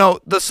 you know,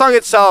 the song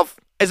itself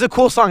is a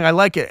cool song. I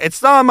like it.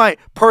 It's not my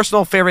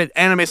personal favorite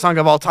anime song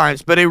of all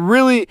times, but it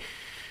really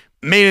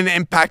made an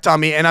impact on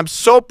me. And I'm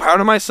so proud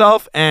of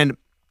myself. And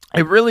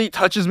it really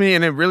touches me,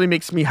 and it really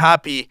makes me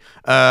happy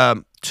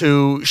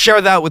to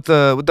share that with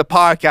the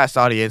podcast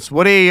audience.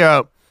 What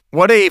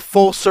a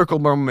full circle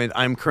moment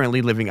I'm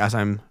currently living as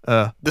I'm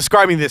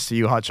describing this to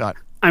you, Hotshot.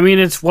 I mean,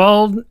 it's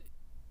well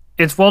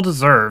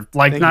deserved.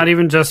 Like, Thank not you.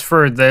 even just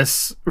for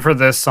this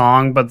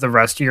song, but the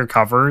rest of your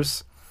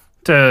covers.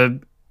 To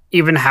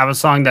even have a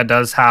song that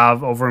does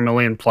have over 1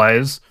 million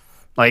plays.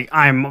 Like,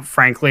 I'm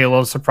frankly a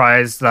little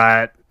surprised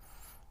that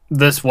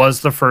this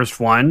was the first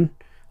one,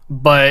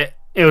 but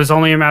it was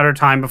only a matter of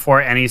time before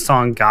any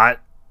song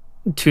got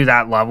to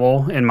that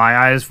level in my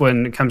eyes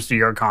when it comes to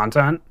your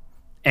content.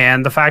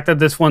 And the fact that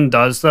this one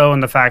does, though,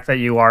 and the fact that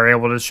you are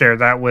able to share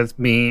that with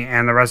me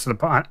and the rest of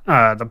the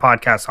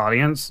podcast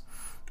audience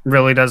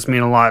really does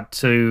mean a lot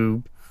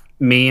to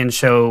me and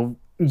show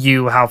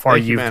you how far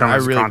Thank you, you've man. come I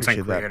as really a content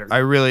appreciate creator.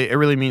 that. It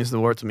really means the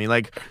world to me.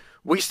 Like,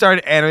 we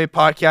started Anime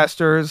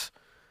Podcasters,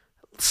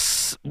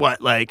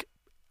 like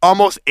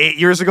almost 8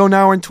 years ago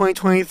now in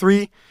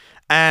 2023,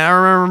 and I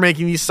remember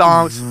making these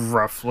songs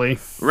Roughly.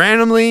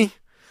 randomly,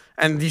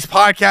 and these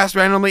podcasts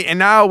randomly, and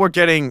now we're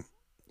getting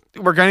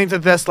to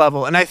this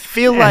level, and I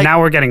feel And like now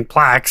we're getting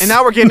plaques. and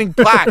now we're getting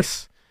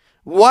plaques.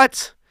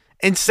 What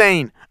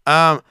insane!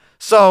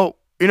 So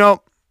you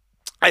know,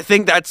 I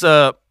think that's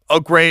a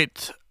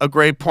great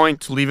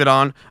point to leave it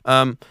on.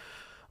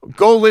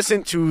 Go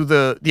listen to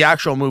the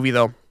actual movie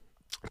though.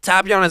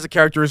 Tapion as a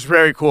character is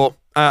very cool.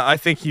 I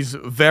think he's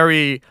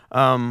very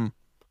I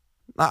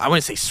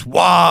wouldn't say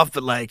suave,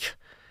 but like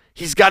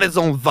he's got his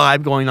own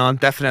vibe going on.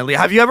 Definitely.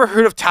 Have you ever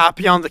heard of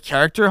Tapion the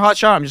character,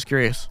 Hotshot? I'm just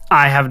curious.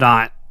 I have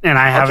not, and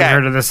I haven't Okay.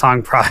 heard of this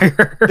song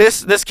prior.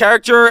 This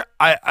character,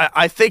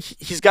 I think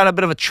he's got a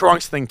bit of a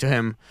Trunks thing to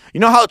him. You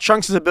know how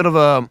Trunks is a bit of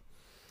a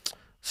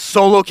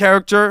solo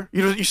character?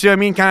 You see what I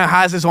mean? Kind of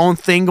has his own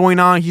thing going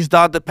on. He's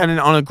not dependent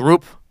on a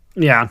group.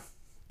 Yeah.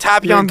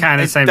 Tapion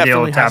Kinda it same deal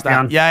definitely with has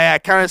that. Tapion. Yeah,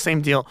 kind of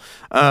same deal.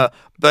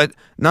 But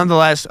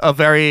nonetheless, a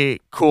very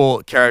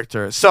cool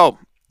character. So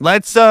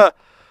let's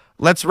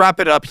wrap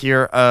it up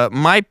here.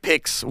 My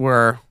picks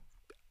were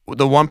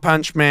the One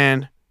Punch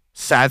Man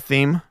sad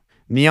theme,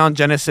 Neon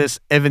Genesis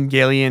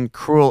Evangelion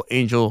Cruel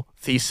Angel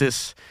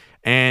Thesis,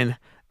 and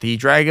the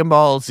Dragon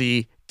Ball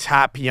Z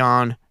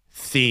Tapion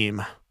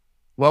theme.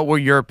 What were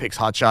your picks,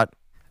 Hotshot?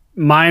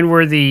 Mine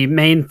were the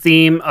main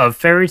theme of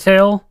Fairy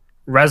Tail,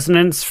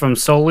 Resonance from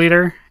Soul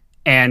Eater,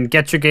 and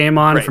Get Your Game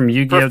On Great. from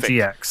Yu-Gi-Oh! Perfect.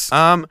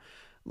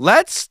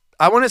 GX.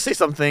 I want to say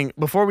something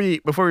before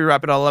we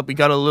wrap it all up. We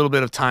got a little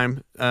bit of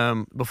time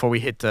before we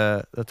hit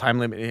the time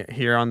limit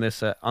here on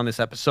this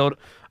episode.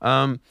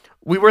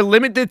 We were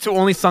limited to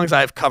only songs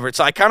I've covered,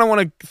 so I kind of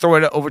want to throw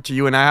it over to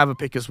you, and I have a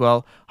pick as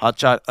well,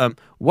 Hotshot.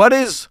 What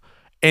is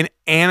an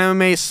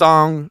anime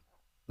song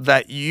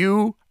that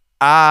you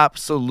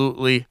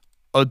absolutely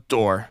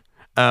adore?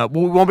 We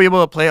won't be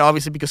able to play it,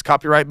 obviously, because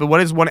copyright, but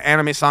what is one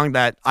anime song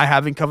that I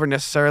haven't covered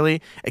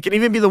necessarily? It can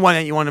even be the one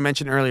that you wanted to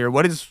mention earlier.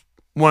 What is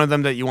one of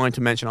them that you wanted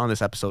to mention on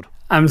this episode?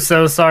 I'm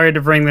so sorry to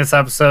bring this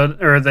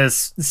episode or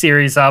this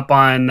series up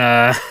on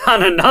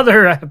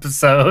another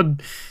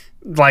episode,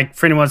 like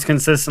pretty much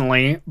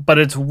consistently, but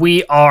it's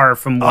We Are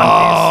from One Piece.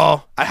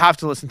 Oh, I have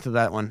to listen to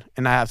that one,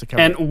 and I have to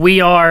cover it. And We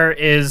Are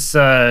is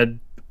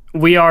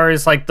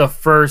like the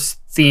first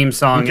theme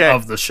song Okay.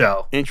 of the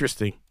show.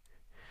 Interesting.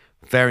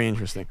 Very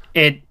interesting.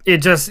 It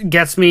just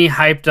gets me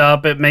hyped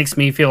up. It makes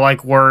me feel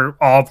like we're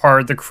all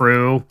part of the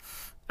crew.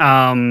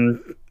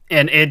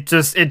 And it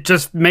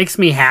just makes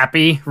me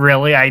happy,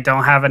 really. I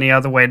don't have any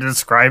other way to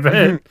describe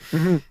it.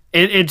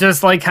 It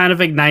just like kind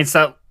of ignites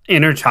that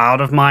inner child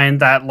of mine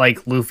that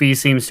like Luffy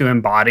seems to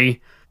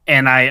embody,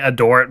 and I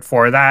adore it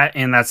for that.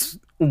 And that's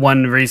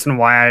one reason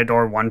why I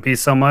adore One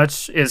Piece so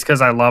much, is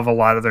because I love a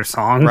lot of their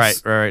songs.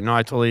 Right. No,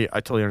 I totally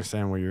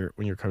understand where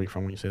you're coming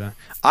from when you say that.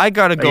 I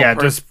gotta go. Yeah,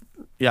 go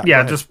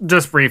ahead.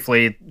 just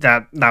briefly.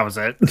 That was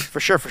it. For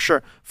sure.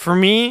 For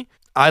me,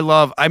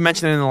 I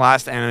mentioned it in the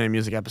last anime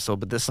music episode,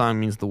 but this song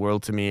means the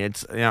world to me.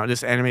 It's,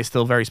 this anime is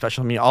still very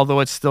special to me, although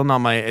it's not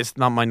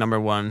my number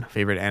one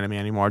favorite anime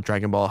anymore.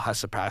 Dragon Ball has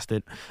surpassed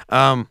it.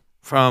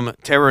 From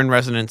Terror and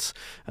Resonance,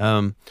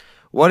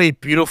 what a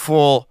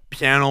beautiful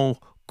piano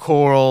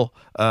choral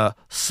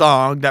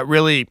song that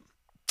really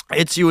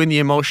hits you in the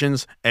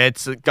emotions.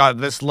 It's got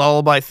this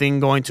lullaby thing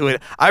going to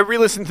it. I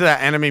re-listened to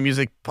that anime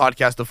music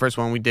podcast, the first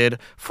one we did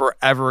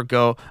forever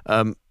ago.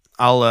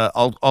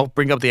 I'll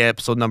bring up the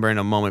episode number in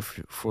a moment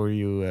for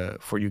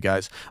you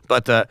guys.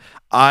 But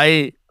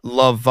I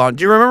love Vaughn.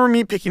 Do you remember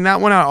me picking that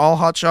one out? All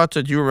Hot Shots.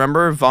 Do you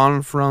remember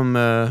Vaughn from?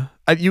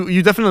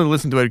 You definitely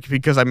listened to it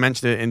because I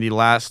mentioned it in the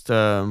last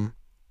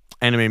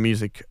anime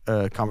music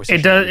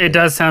conversation. It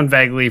does sound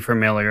vaguely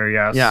familiar.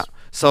 Yes. Yeah.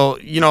 So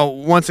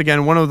once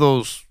again, one of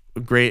those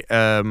great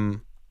tracks.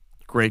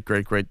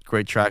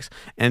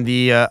 And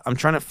the I'm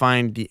trying to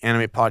find the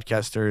Anime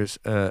Podcasters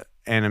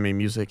anime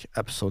music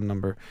episode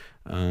number.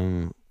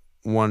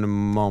 One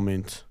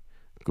moment.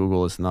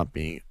 Google is not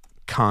being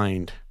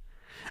kind.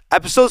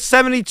 Episode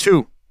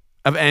 72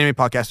 of Anime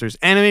Podcasters,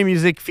 anime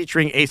music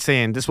featuring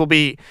Asean. This will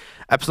be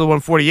episode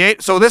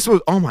 148. So this was,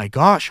 oh my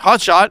gosh,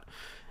 Hot Shot.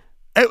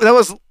 That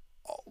was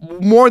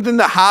more than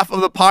the half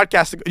of the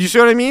podcast. You see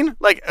what I mean?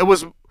 Like it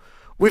was,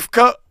 we've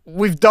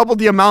doubled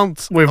the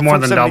amount. We've more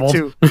than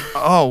 72. Doubled.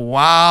 Oh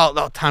wow,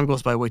 no, time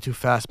goes by way too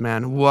fast,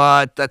 man.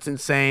 What? That's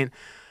insane.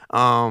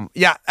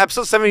 Yeah,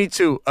 episode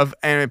 72 of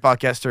Anime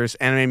Podcasters,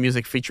 anime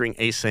music featuring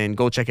Asean.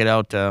 Go check it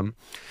out.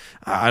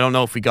 I don't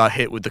know if we got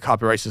hit with the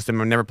copyright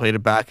system. I've never played it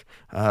back,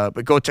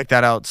 but go check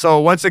that out. So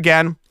once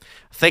again,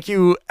 thank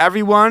you,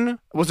 everyone.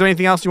 Was there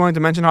anything else you wanted to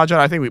mention, Hotshot?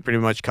 I think we pretty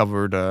much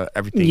covered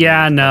everything.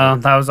 Yeah, no,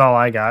 that was all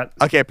I got.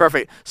 Okay,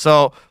 perfect.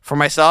 So for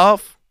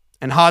myself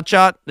and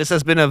Hotshot, this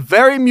has been a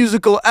very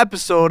musical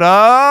episode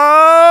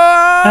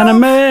of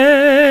Anime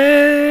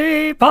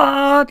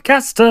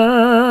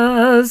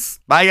Podcasters.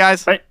 Bye,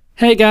 guys. Bye.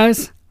 Hey,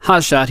 guys.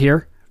 Hotshot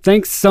here.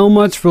 Thanks so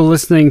much for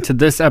listening to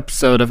this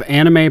episode of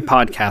Anime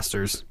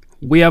Podcasters.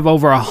 We have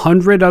over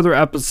 100 other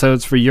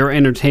episodes for your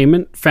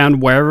entertainment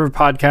found wherever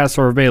podcasts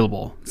are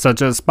available,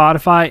 such as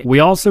Spotify. We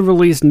also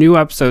release new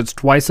episodes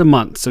twice a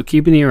month, so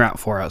keep an ear out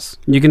for us.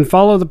 You can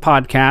follow the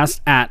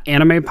podcast at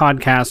Anime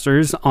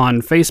Podcasters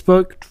on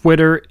Facebook,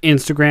 Twitter,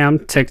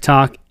 Instagram,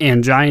 TikTok,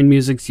 and Giant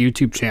Music's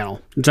YouTube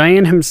channel.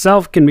 Giant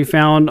himself can be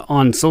found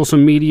on social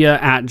media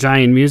at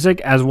Giant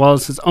Music, as well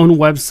as his own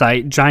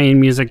website,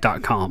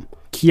 giantmusic.com.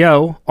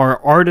 Kyo, our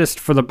artist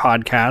for the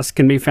podcast,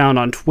 can be found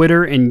on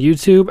Twitter and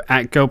YouTube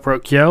at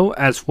GoPro Kyo,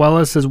 as well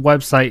as his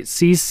website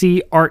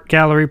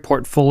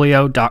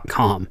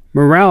ccartgalleryportfolio.com.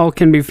 Morel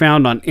can be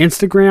found on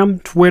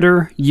Instagram,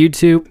 Twitter,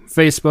 YouTube,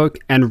 Facebook,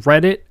 and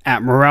Reddit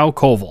at Morel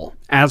Koval.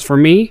 As for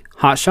me,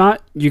 Hotshot,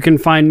 you can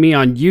find me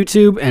on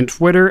YouTube and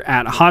Twitter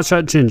at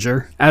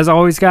HotshotGinger. As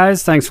always,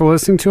 guys, thanks for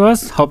listening to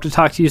us. Hope to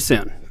talk to you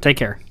soon. Take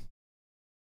care.